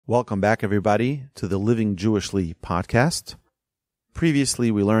Welcome back, everybody, to the Living Jewishly podcast. Previously,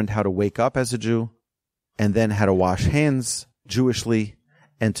 we learned how to wake up as a Jew, and then how to wash hands Jewishly.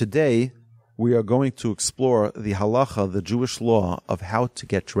 And today, we are going to explore the Halacha, the Jewish law of how to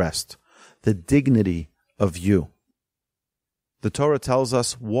get dressed, the dignity of you. The Torah tells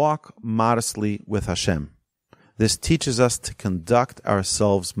us, walk modestly with Hashem. This teaches us to conduct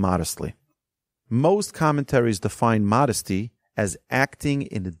ourselves modestly. Most commentaries define modesty as acting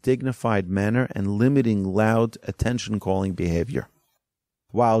in a dignified manner and limiting loud, attention-calling behavior,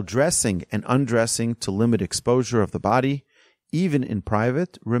 while dressing and undressing to limit exposure of the body, even in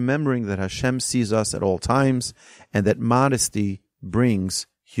private, remembering that Hashem sees us at all times and that modesty brings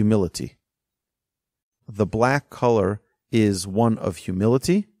humility. The black color is one of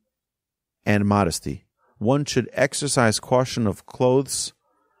humility and modesty. One should exercise caution of clothes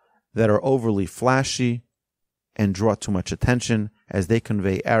that are overly flashy and draw too much attention, as they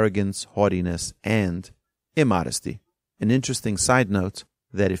convey arrogance, haughtiness, and immodesty. An interesting side note,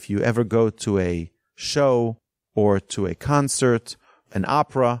 that if you ever go to a show or to a concert, an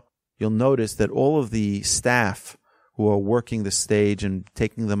opera, you'll notice that all of the staff who are working the stage and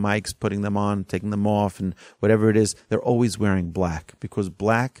taking the mics, putting them on, taking them off, and whatever it is, they're always wearing black, because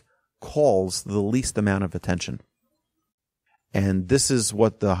black calls the least amount of attention. And this is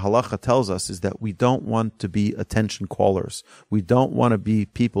what the Halacha tells us, is that we don't want to be attention callers. We don't want to be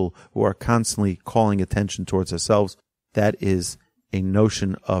people who are constantly calling attention towards ourselves. That is a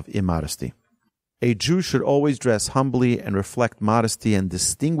notion of immodesty. A Jew should always dress humbly and reflect modesty and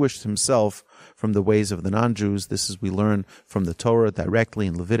distinguish himself from the ways of the non-Jews. This is we learn from the Torah directly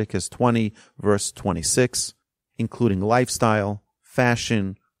in Leviticus 20, verse 26, including lifestyle,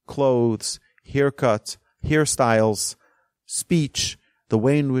 fashion, clothes, haircut, hairstyles, speech. The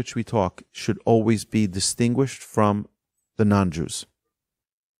way in which we talk should always be distinguished from the non-Jews.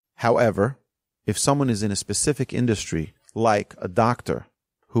 However, if someone is in a specific industry, like a doctor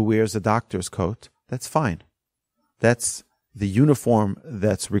who wears a doctor's coat, that's fine. That's the uniform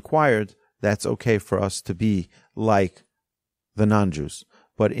that's required. That's okay for us to be like the non-Jews.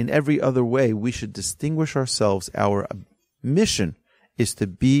 But in every other way, we should distinguish ourselves. Our mission is to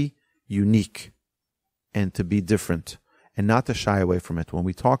be unique and to be different, and not to shy away from it. When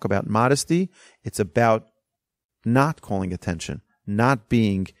we talk about modesty, it's about not calling attention, not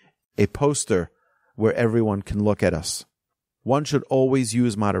being a poster where everyone can look at us. One should always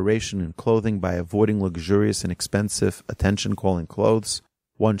use moderation in clothing by avoiding luxurious and expensive attention-calling clothes.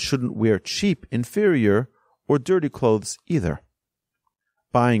 One shouldn't wear cheap, inferior, or dirty clothes either.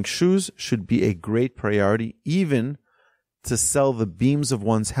 Buying shoes should be a great priority, even to sell the beams of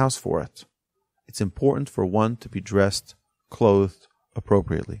one's house for it. It's important for one to be dressed, clothed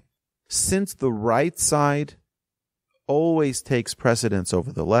appropriately. Since the right side always takes precedence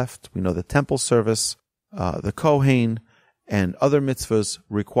over the left, we know the temple service, the Kohen, and other mitzvahs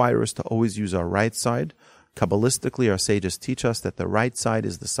require us to always use our right side. Kabbalistically, our sages teach us that the right side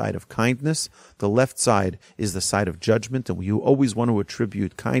is the side of kindness, the left side is the side of judgment, and we always want to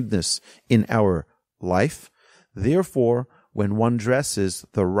attribute kindness in our life. Therefore, when one dresses,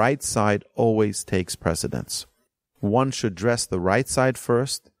 the right side always takes precedence. One should dress the right side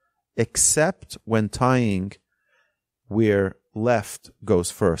first, except when tying where left goes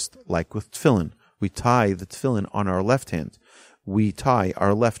first, like with tefillin. We tie the tefillin on our left hand. We tie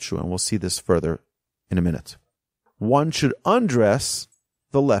our left shoe, and we'll see this further in a minute. One should undress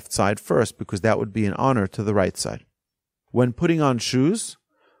the left side first, because that would be an honor to the right side. When putting on shoes,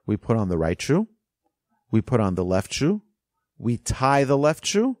 we put on the right shoe, we put on the left shoe, we tie the left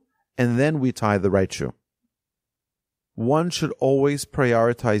shoe, and then we tie the right shoe. One should always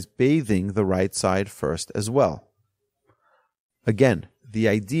prioritize bathing the right side first as well. Again, the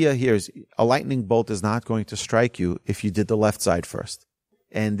idea here is a lightning bolt is not going to strike you if you did the left side first.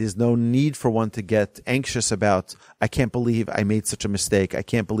 And there's no need for one to get anxious about, I can't believe I made such a mistake. I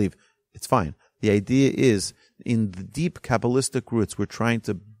can't believe. It's fine. The idea is, in the deep Kabbalistic roots, we're trying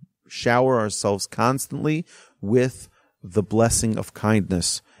to shower ourselves constantly with the blessing of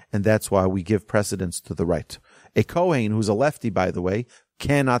kindness. And that's why we give precedence to the right. A Kohen, who's a lefty, by the way,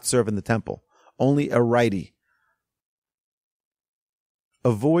 cannot serve in the temple. Only a righty.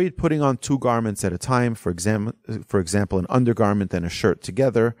 Avoid putting on two garments at a time. For example, an undergarment and a shirt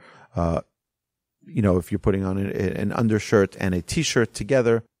together. If you're putting on an undershirt and a t-shirt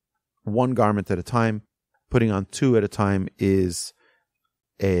together, one garment at a time. Putting on two at a time is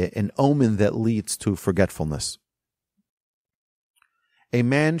an omen that leads to forgetfulness. A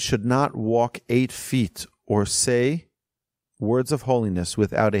man should not walk 8 feet or say words of holiness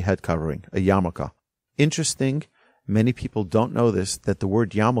without a head covering, a yarmulke. Interesting, Many people don't know this, that the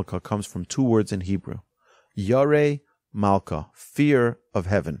word yarmulke comes from two words in Hebrew. Yareh Malka, fear of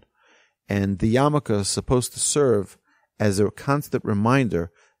heaven. And the yarmulke is supposed to serve as a constant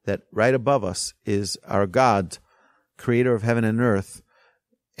reminder that right above us is our God, creator of heaven and earth,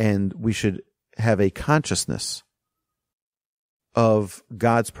 and we should have a consciousness of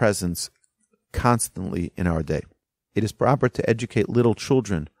God's presence constantly in our day. It is proper to educate little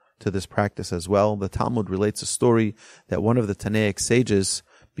children to this practice as well. The Talmud relates a story that one of the Tanaic sages,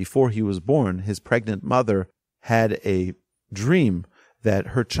 before he was born, his pregnant mother had a dream that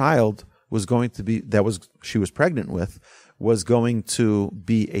her child was going to be, she was pregnant with, was going to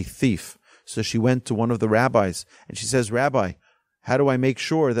be a thief. So she went to one of the rabbis and she says, "Rabbi, how do I make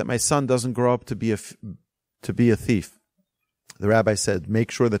sure that my son doesn't grow up to be a thief?" The rabbi said, "Make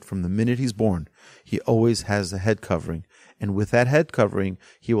sure that from the minute he's born, he always has a head covering. And with that head covering,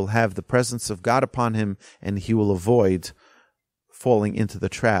 he will have the presence of God upon him, and he will avoid falling into the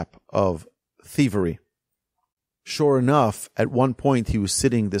trap of thievery." Sure enough, at one point he was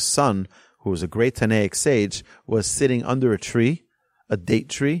sitting, this son, who was a great Tanaic sage, was sitting under a tree, a date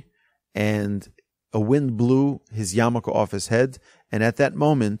tree, and a wind blew his yarmulke off his head. And at that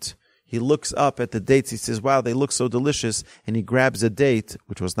moment, he looks up at the dates. He says, "Wow, they look so delicious." And he grabs a date,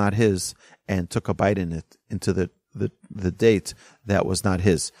 which was not his, and took a bite into the date that was not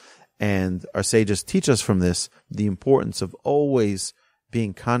his. And our sages teach us from this the importance of always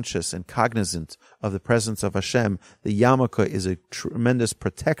being conscious and cognizant of the presence of Hashem. The yarmulke is a tremendous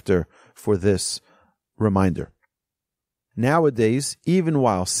protector for this reminder. Nowadays, even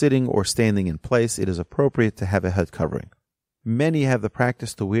while sitting or standing in place, it is appropriate to have a head covering. Many have the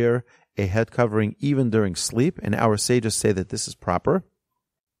practice to wear a head covering even during sleep, and our sages say that this is proper.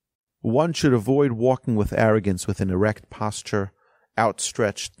 One should avoid walking with arrogance, with an erect posture,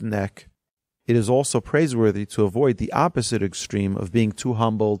 outstretched neck. It is also praiseworthy to avoid the opposite extreme of being too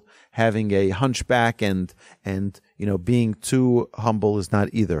humbled, having a hunchback, and being too humble is not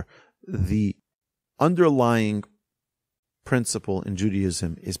either. The underlying principle in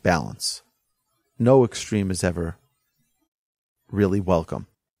Judaism is balance. No extreme is ever really welcome.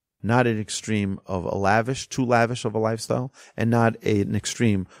 Not an extreme of too lavish of a lifestyle, and not an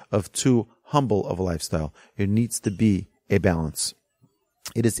extreme of too humble of a lifestyle. There needs to be a balance.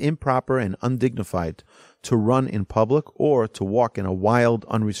 It is improper and undignified to run in public or to walk in a wild,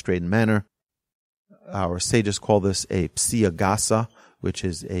 unrestrained manner. Our sages call this a psia gasa, which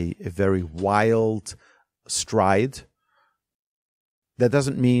is a very wild stride. That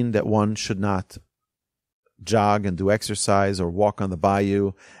doesn't mean that one should not jog and do exercise or walk on the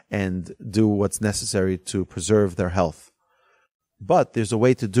bayou and do what's necessary to preserve their health. But there's a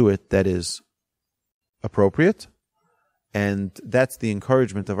way to do it that is appropriate, and that's the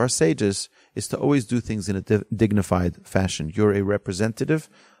encouragement of our sages, is to always do things in a dignified fashion. You're a representative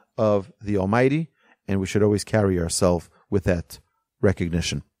of the Almighty, and we should always carry ourselves with that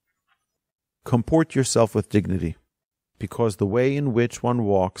recognition. Comport yourself with dignity, because the way in which one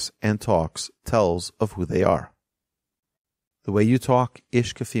walks and talks tells of who they are. The way you talk,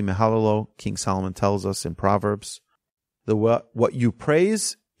 ish kafi mehalalo, King Solomon tells us in Proverbs. What you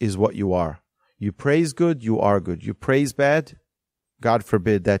praise is what you are. You praise good, you are good. You praise bad, God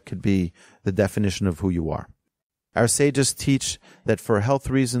forbid that could be the definition of who you are. Our sages teach that for health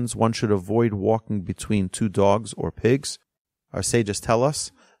reasons, one should avoid walking between two dogs or pigs. Our sages tell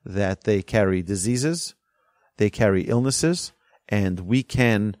us that they carry diseases, they carry illnesses, and we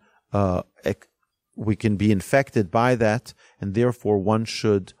can be infected by that, and therefore one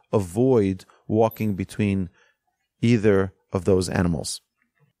should avoid walking between either of those animals.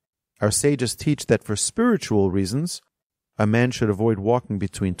 Our sages teach that for spiritual reasons, a man should avoid walking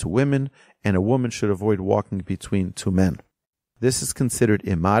between two women, and a woman should avoid walking between two men. This is considered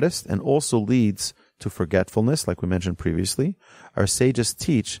immodest and also leads to forgetfulness, like we mentioned previously. Our sages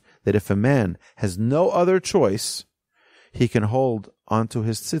teach that if a man has no other choice, he can hold onto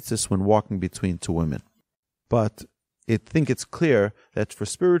his tzitzis when walking between two women. But I think it's clear that for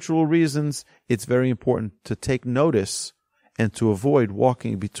spiritual reasons, it's very important to take notice and to avoid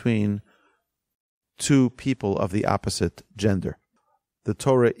walking between two people of the opposite gender. The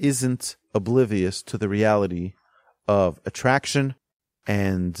Torah isn't oblivious to the reality of attraction,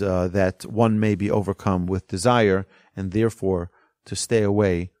 and that one may be overcome with desire, and therefore to stay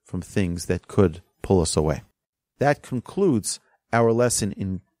away from things that could pull us away. That concludes our lesson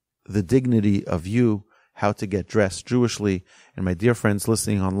in the dignity of you, how to get dressed Jewishly. And my dear friends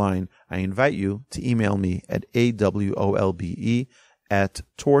listening online, I invite you to email me at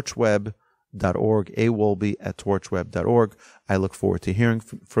awolbe@torchweb.org, awolbe@torchweb.org. I look forward to hearing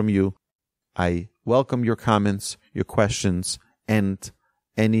from you. I welcome your comments, your questions, and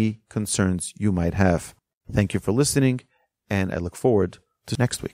any concerns you might have. Thank you for listening, and I look forward to next week.